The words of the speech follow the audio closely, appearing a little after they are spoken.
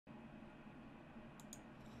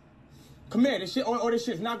Come here, this shit, or this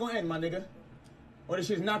shit's not gonna end, my nigga. Or this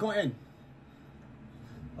shit's not gonna end.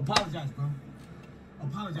 Apologize, bro.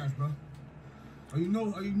 Apologize, bro. Or you know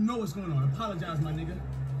what's going on. Apologize, my nigga.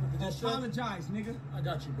 Apologize, nigga. I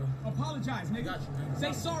got you, bro. Apologize, nigga. I got you, man.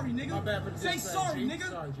 Say sorry, nigga. My bad for the Say sorry, G. Nigga.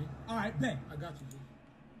 Sorry, G. All right, bet. I got you, G.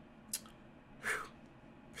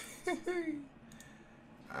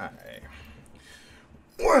 All right.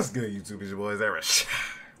 What's good, YouTube? It's your boys, Eric.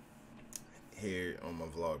 Here on my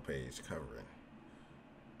vlog page covering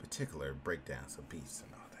particular breakdowns of beats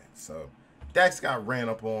and all that. So, Dax got ran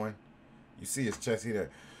up on. You see his chest, he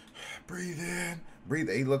there. Breathe in.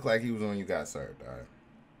 Breathe. He looked like he was on You Got Served, all right?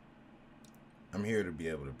 I'm here to be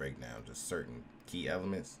able to break down just certain key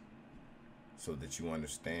elements so that you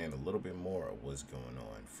understand a little bit more of what's going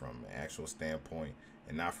on from an actual standpoint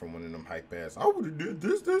and not from one of them hype ass, I would have did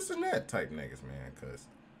this, and that type niggas, man, because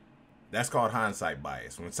that's called hindsight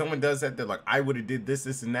bias. When someone does that, they're like, I would have did this,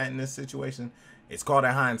 and that in this situation. It's called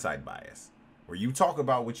a hindsight bias, where you talk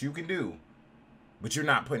about what you can do, but you're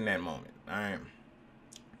not putting that moment, all right?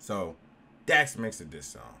 So, Dax makes a diss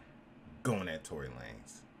song, going at Tory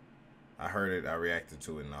Lanez. I heard it, I reacted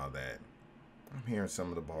to it and all that. I'm hearing some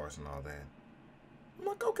of the bars and all that. I'm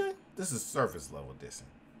like, okay, this is surface level dissing.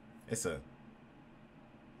 It's a,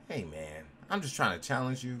 hey man, I'm just trying to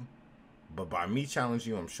challenge you. But by me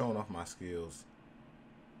challenging you, I'm showing off my skills.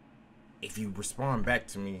 If you respond back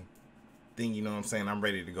to me, then you know what I'm saying, I'm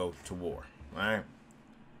ready to go to war. Alright?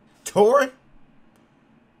 Tory?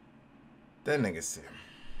 That nigga said,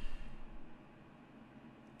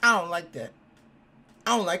 I don't like that.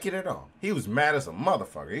 I don't like it at all. He was mad as a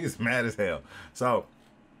motherfucker. He was mad as hell. So,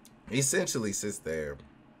 he essentially sits there,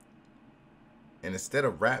 and instead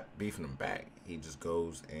of rap beefing him back, he just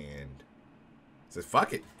goes and says,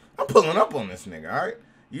 fuck it. I'm pulling up on this nigga, all right?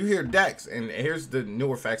 You hear Dax, and here's the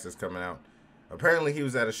newer facts that's coming out. Apparently, he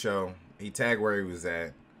was at a show. He tagged where he was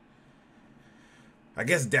at. I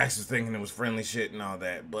guess Dax was thinking it was friendly shit and all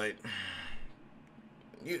that, but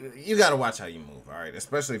you got to watch how you move, all right?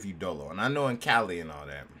 Especially if you dolo. And I know in Cali and all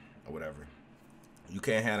that, or whatever, you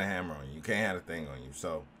can't have a hammer on you. You can't have a thing on you.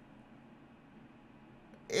 So,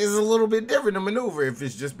 it's a little bit different to maneuver if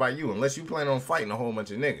it's just by you, unless you plan on fighting a whole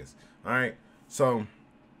bunch of niggas, all right? So,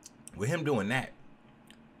 with him doing that,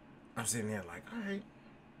 I'm sitting there like, all right,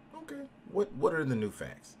 okay. What are the new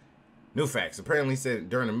facts? New facts. Apparently, he said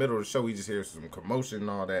during the middle of the show, he just hears some commotion and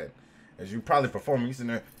all that. As you probably performing, he's in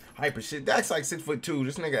there hyper shit. That's like 6'2".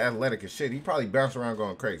 This nigga athletic as shit. He probably bouncing around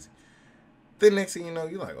going crazy. Then next thing you know,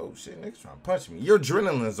 you're like, oh shit, niggas trying to punch me. Your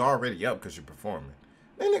adrenaline's already up because you're performing.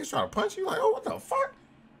 Then niggas trying to punch you, like, oh, what the fuck?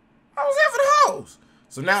 I was there for the hoes.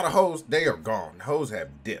 So now the hoes, they are gone. The hoes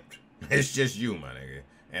have dipped. It's just you, my nigga.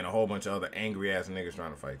 And a whole bunch of other angry ass niggas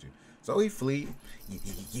trying to fight you. So he flee.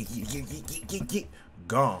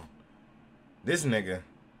 Gone. This nigga,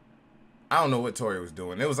 I don't know what Tory was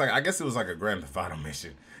doing. It was like, I guess it was like a Grand Theft Auto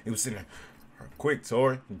mission. He was sitting there, quick,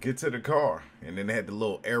 Tory, get to the car. And then they had the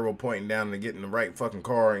little arrow pointing down to get in the right fucking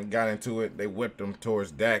car and got into it. They whipped him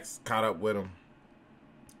towards Dax, caught up with him.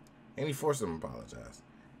 And he forced him to apologize.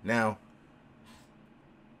 Now,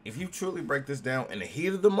 if you truly break this down in the heat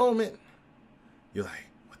of the moment, you're like,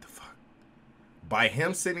 what the fuck? By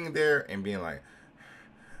him sitting there and being like,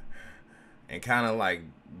 and kind of like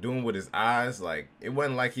doing with his eyes, like, it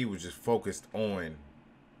wasn't like he was just focused on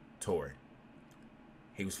Tory.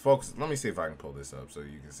 He was focused. Let me see if I can pull this up so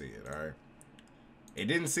you can see it, all right? It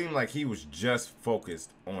didn't seem like he was just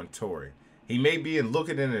focused on Tory. He may be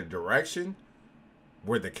looking in a direction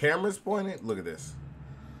where the camera's pointed. Look at this.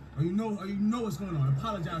 Or you know what's going on.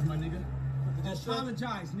 Apologize, my nigga.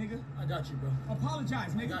 Apologize, nigga. I got you, bro.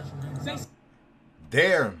 Apologize, nigga. I got you, man.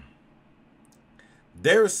 Say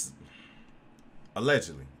there's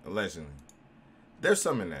allegedly, there's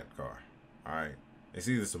some in that car. All right, it's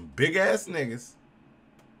either some big ass niggas,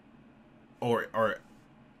 or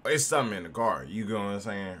it's something in the car. You know what I'm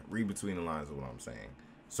saying? Read between the lines of what I'm saying.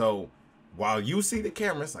 So while you see the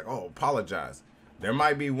camera, it's like, oh, apologize. There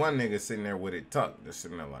might be one nigga sitting there with it tucked, just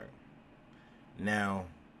sitting there like. Now,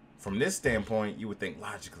 from this standpoint, you would think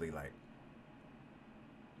logically like,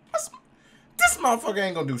 this motherfucker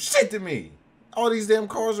ain't gonna do shit to me. All these damn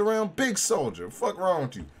cars around, big soldier. Fuck wrong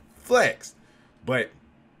with you? Flex. But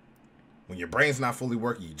when your brain's not fully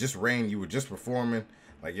working, you just ran, you were just performing,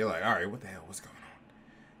 like you're like, all right, what the hell, what's going on?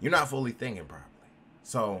 You're not fully thinking properly.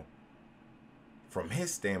 So, from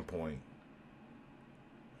his standpoint,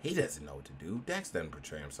 he doesn't know what to do. Dax doesn't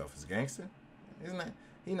portray himself as gangster. Isn't that?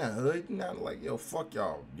 He not hood. He not like, yo, fuck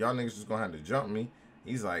y'all. Y'all niggas just gonna have to jump me.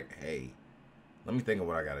 He's like, hey, let me think of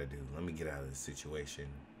what I gotta do. Let me get out of this situation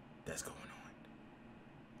that's going on.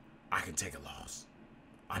 I can take a loss.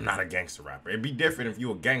 I'm not a gangster rapper. It'd be different if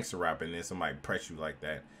you a gangster rapper and then somebody press you like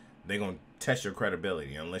that. They're going to test your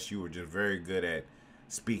credibility unless you were just very good at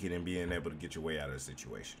speaking and being able to get your way out of the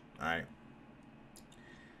situation. All right.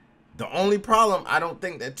 The only problem I don't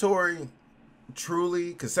think that Tory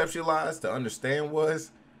truly conceptualized to understand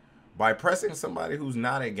was by pressing somebody who's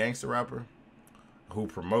not a gangster rapper, who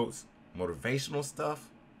promotes motivational stuff,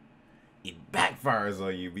 it backfires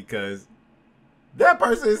on you because that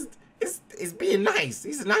person is being nice.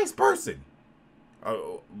 He's a nice person.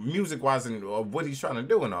 Music-wise and what he's trying to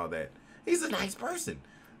do and all that. He's a nice person.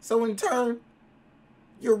 So in turn,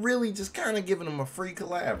 you're really just kind of giving him a free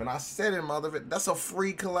collab. And I said in my other video, that's a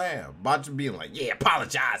free collab. By just being like, yeah,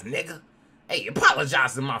 apologize, nigga. Hey,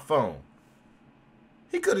 apologize to my phone.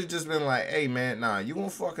 He could have just been like, hey, man, nah, you gonna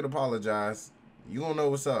fucking apologize. You gonna know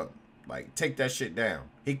what's up. Like, take that shit down.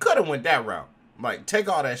 He could have went that route. Like, take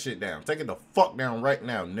all that shit down. Take it the fuck down right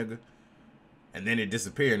now, nigga. And then it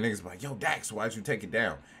disappeared. Niggas be like, yo, Dax, why'd you take it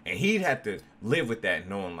down? And he'd have to live with that,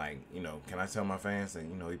 knowing, like, you know, can I tell my fans that,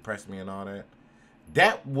 you know, he pressed me and all that?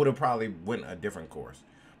 That would have probably went a different course.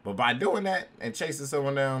 But by doing that and chasing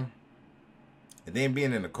someone down, and then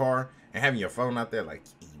being in the car and having your phone out there, like,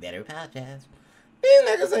 you better apologize. These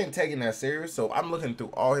niggas ain't taking that serious. So I'm looking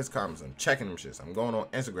through all his comments. I'm checking them shits. I'm going on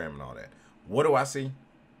Instagram and all that. What do I see?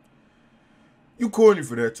 You corny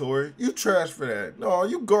for that, Tory. You trash for that. No,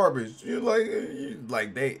 you garbage.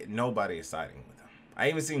 Nobody is siding with him. I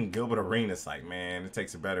even seen Gilbert Arenas like, man, it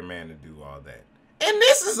takes a better man to do all that. And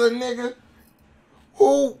this is a nigga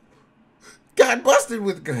who got busted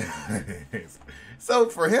with guns. So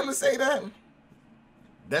for him to say that,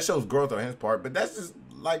 that shows growth on his part. But that's just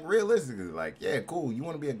like realistically, like, yeah, cool. You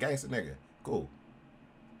want to be a gangster nigga. Cool.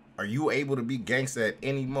 Are you able to be gangster at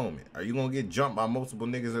any moment? Are you going to get jumped by multiple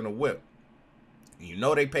niggas in a whip? You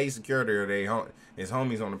know they pay security or his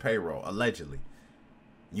homies on the payroll, allegedly.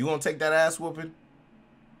 You gonna take that ass whooping?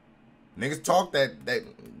 Niggas talk that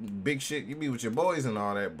big shit, you be with your boys and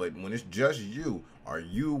all that, but when it's just you, are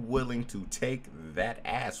you willing to take that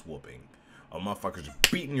ass whooping? Or motherfuckers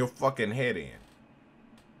beating your fucking head in?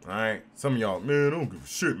 Alright? Some of y'all, man, I don't give a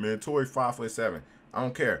shit, man. Tory 5'7". I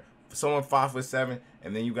don't care. For someone 5'7",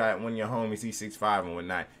 and then you got one of your homies, he's 6'5" and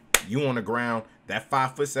whatnot. You on the ground, that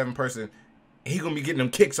 5'7" person, he gonna be getting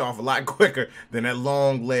them kicks off a lot quicker than that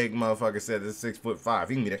long leg motherfucker said that's 6'5".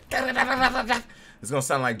 He can be that. It's gonna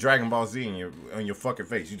sound like Dragon Ball Z on your fucking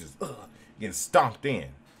face. You just getting stomped in.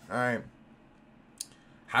 All right.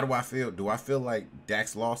 How do I feel? Do I feel like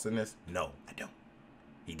Dax lost in this? No, I don't.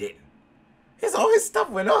 He didn't. All his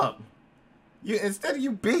stuff went up. Instead of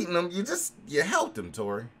you beating him, you helped him,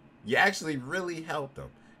 Tory. You actually really helped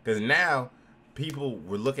him, because now people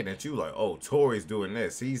were looking at you like, oh, Tory's doing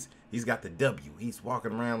this. He's got the W. He's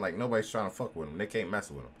walking around like nobody's trying to fuck with him. They can't mess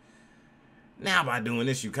with him. Now by doing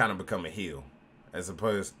this, you kind of become a heel, as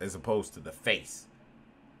opposed to the face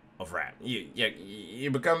of rap. You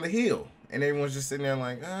become the heel, and everyone's just sitting there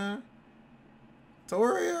like,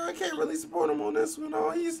 Tory, I can't really support him on this one.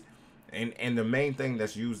 Oh, and the main thing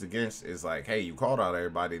that's used against is like, hey, you called out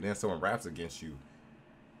everybody, then someone raps against you,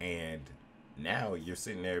 and now you're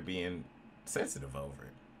sitting there being sensitive over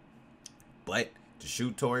it. But to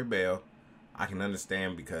shoot Tory Bell, I can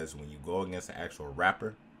understand, because when you go against an actual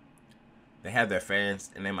rapper, they have their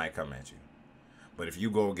fans and they might come at you. But if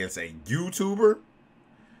you go against a YouTuber,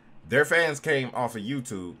 their fans came off of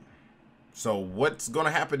YouTube. So what's going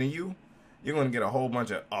to happen to you? You're going to get a whole bunch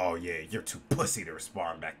of, oh yeah, you're too pussy to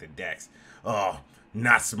respond back to Dax. Oh,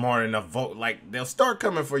 not smart enough vote. Like, they'll start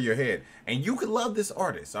coming for your head. And you could love this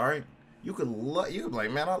artist, all right? You could be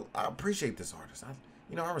like, man, I appreciate this artist.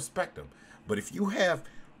 I respect him. But if you have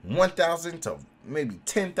 1,000 to maybe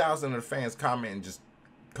 10,000 of the fans commenting, just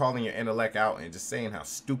calling your intellect out and just saying how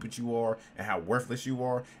stupid you are and how worthless you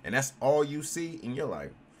are, and that's all you see, and you're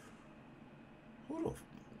like,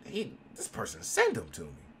 this person sent him to me.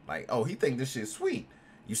 Like, oh, he think this shit's sweet.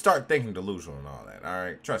 You start thinking delusional and all that. All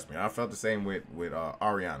right, trust me, I felt the same with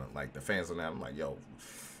Ariana. Like, the fans on that, I'm like, yo,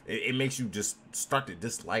 it makes you just start to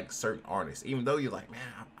dislike certain artists, even though you're like, man,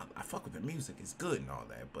 I fuck with the music, it's good and all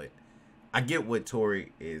that. But I get what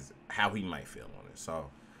Tory is, how he might feel on it. So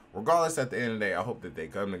regardless, at the end of the day, I hope that they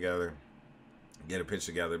come together, get a pitch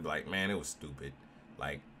together, be like, man, it was stupid.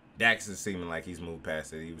 Like, Dax is seeming like he's moved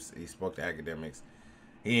past it. He spoke to academics.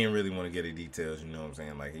 He didn't really want to get the details, you know what I'm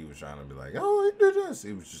saying? Like, he was trying to be like, oh, he did this.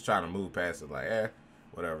 He was just trying to move past it, like,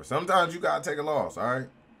 whatever. Sometimes you gotta take a loss, all right?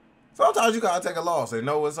 Sometimes you gotta take a loss and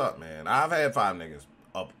know what's up, man. I've had 5 niggas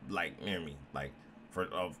up, like, near me, like, for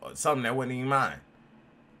something that wasn't even mine.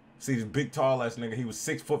 See this big tall ass nigga, he was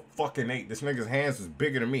 6'8". This nigga's hands was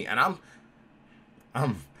bigger than me, and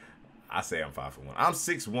I say I'm 5'1". I'm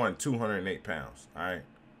 6'1", 208 pounds. All right,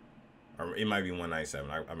 or it might be 197.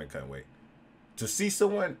 I'm in cutting weight. To see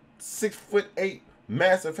someone 6'8",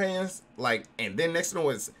 massive hands, like, and then next to them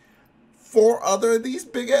was 4 other of these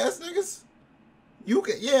big ass niggas. You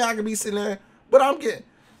can, yeah, I could be sitting there, but I'm getting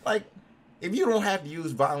like, if you don't have to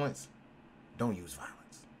use violence, don't use violence.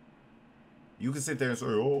 You can sit there and say,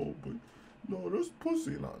 oh, but no, that's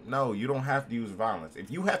pussy. No, you don't have to use violence.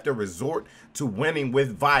 If you have to resort to winning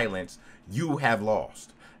with violence, you have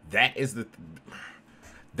lost. That's the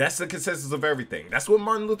consensus of everything. That's what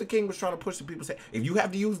Martin Luther King was trying to push the people to say. If you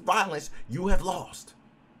have to use violence, you have lost.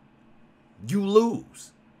 You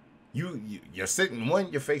lose. You're sitting,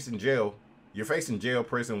 one, you're facing jail. You're facing jail,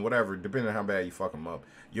 prison, whatever, depending on how bad you fuck them up.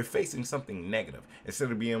 You're facing something negative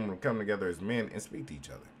instead of being able to come together as men and speak to each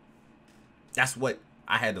other. That's what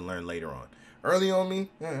I had to learn later on. Early on me,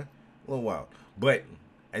 a little wild. But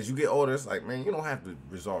as you get older, it's like, man, you don't have to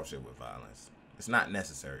resolve shit with violence. It's not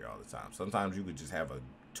necessary all the time. Sometimes you could just have a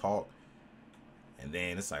talk, and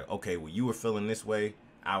then it's like, okay, well, you were feeling this way,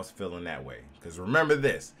 I was feeling that way. Because remember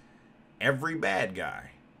this, every bad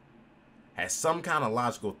guy has some kind of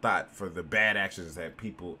logical thought for the bad actions that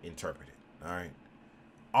people interpreted. All right?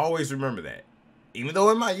 Always remember that. Even though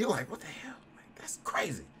in mind, you're like, what the hell? Like, that's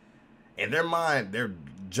crazy. In their mind, they're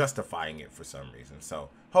justifying it for some reason. So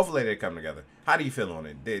hopefully they come together. How do you feel on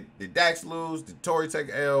it? Did Dax lose? Did Tory take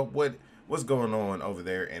L? What's going on over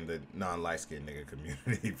there in the non-light-skinned nigga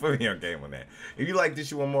community? Put me on game on that. If you like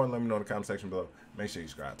this, you want more, let me know in the comment section below. Make sure you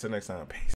subscribe. Till next time, peace.